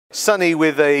Sunny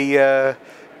with a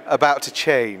about to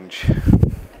change.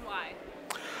 And why?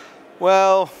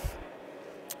 Well,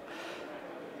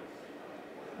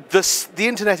 the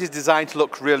internet is designed to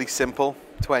look really simple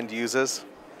to end users,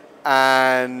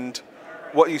 and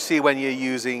what you see when you're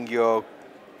using your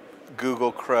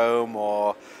Google Chrome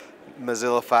or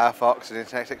Mozilla Firefox and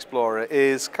Internet Explorer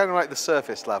is kind of like the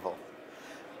surface level.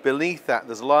 Beneath that,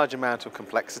 there's a large amount of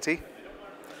complexity,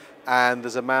 and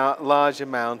there's a large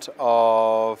amount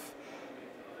of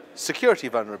security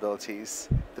vulnerabilities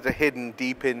that are hidden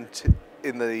deep in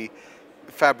the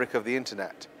fabric of the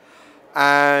internet.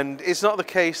 And it's not the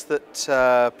case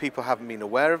that people haven't been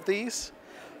aware of these.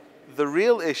 The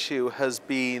real issue has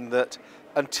been that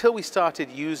until we started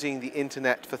using the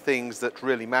internet for things that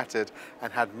really mattered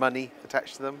and had money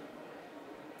attached to them,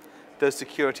 those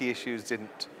security issues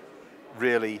didn't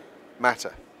really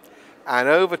matter. And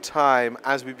over time,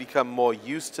 as we become more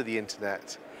used to the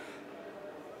internet,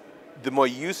 the more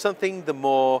you use something, the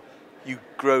more you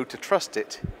grow to trust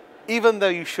it, even though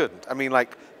you shouldn't. I mean,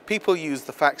 like, people use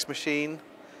the fax machine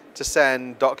to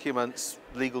send documents,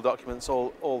 legal documents,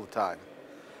 all the time.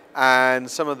 And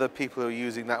some of the people who are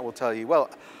using that will tell you, well,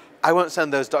 I won't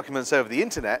send those documents over the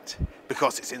internet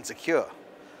because it's insecure.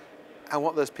 And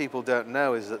what those people don't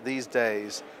know is that these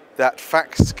days, that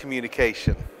fax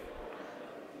communication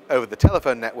over the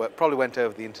telephone network probably went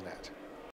over the internet.